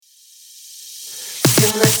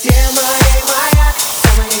темноте моей маяк,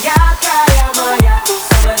 самая яркая моя,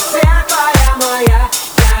 самая светлая моя.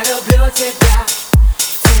 Я люблю тебя.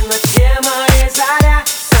 В темноте моей заря,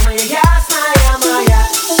 самая ясная моя,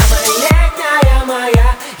 самая летняя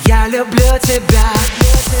моя. Я люблю тебя.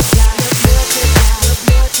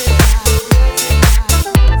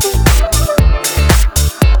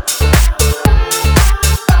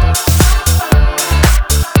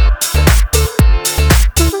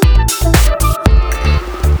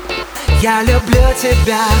 Я люблю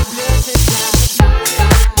тебя.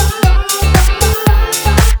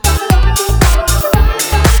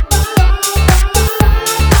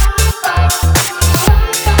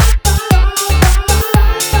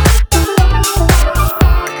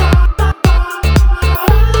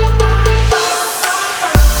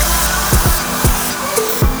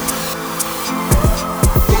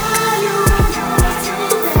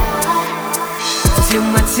 В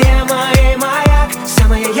темноте моей маяк,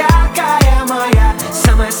 самая яркая моя,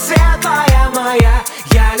 самая светлая моя.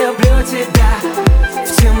 Я люблю тебя.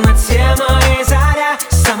 В темноте моей заря,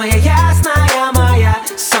 самая ясная моя,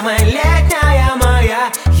 самая летняя моя.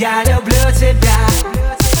 Я люблю тебя.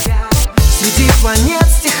 Среди планет,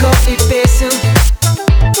 стихов и песен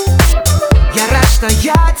я рад, что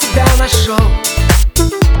я тебя нашел.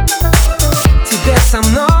 Тебе со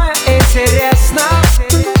мною интересно,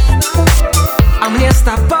 а мне с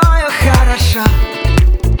тобою хорошо.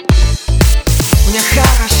 Мне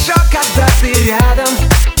хорошо, когда ты рядом.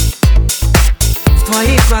 В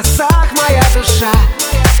твоих глазах моя душа.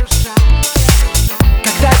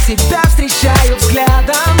 Когда тебя встречаю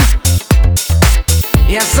взглядом,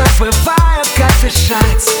 я забываю, как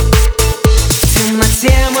дышать. В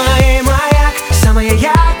темноте моей маяк, самая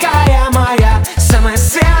яркая моя, самая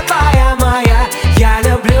светлая моя. Я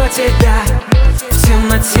люблю тебя. В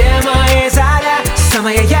темноте моей заря,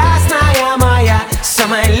 самая ясная моя,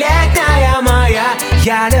 самая летняя моя.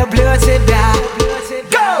 Я люблю тебя.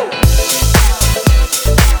 Go!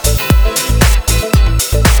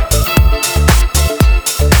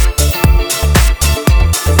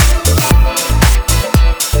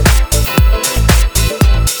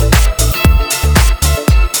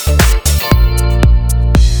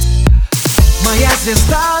 Моя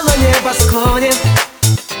звезда на небосклоне,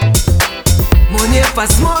 мой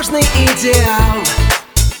невозможный идеал.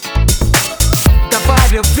 Давай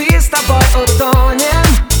любви с тобой утонем.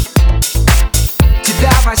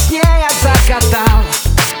 Тебя во сне я загадал.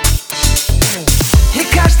 И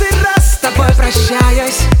каждый раз с тобой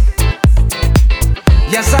прощаюсь,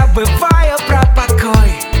 я забываю про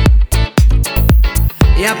покой.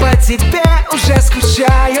 Я по тебе уже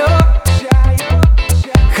скучаю,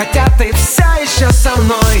 хотя ты все еще со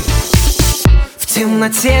мной. В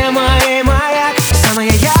темноте моей маяк, самая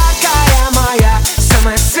яркая моя,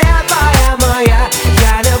 самая светлая моя.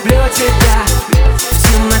 Я люблю тебя.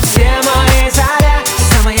 В темноте моей заря,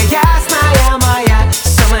 самая ясная моя,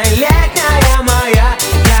 самая летняя моя.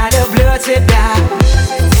 Я люблю тебя.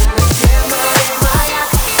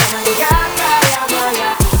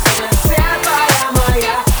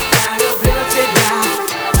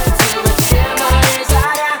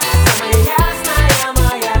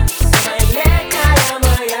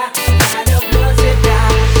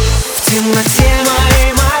 В темноте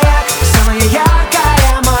моей маяк, самая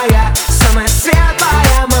яркая моя, самая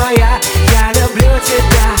светлая моя. Я люблю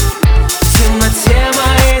тебя. В темноте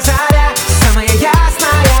моей заря, самая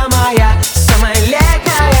ясная моя, самая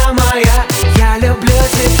летняя моя. Я люблю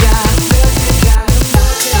тебя.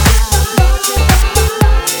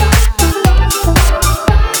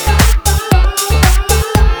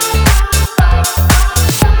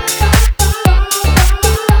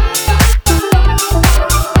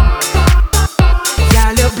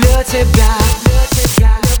 Я люблю тебя.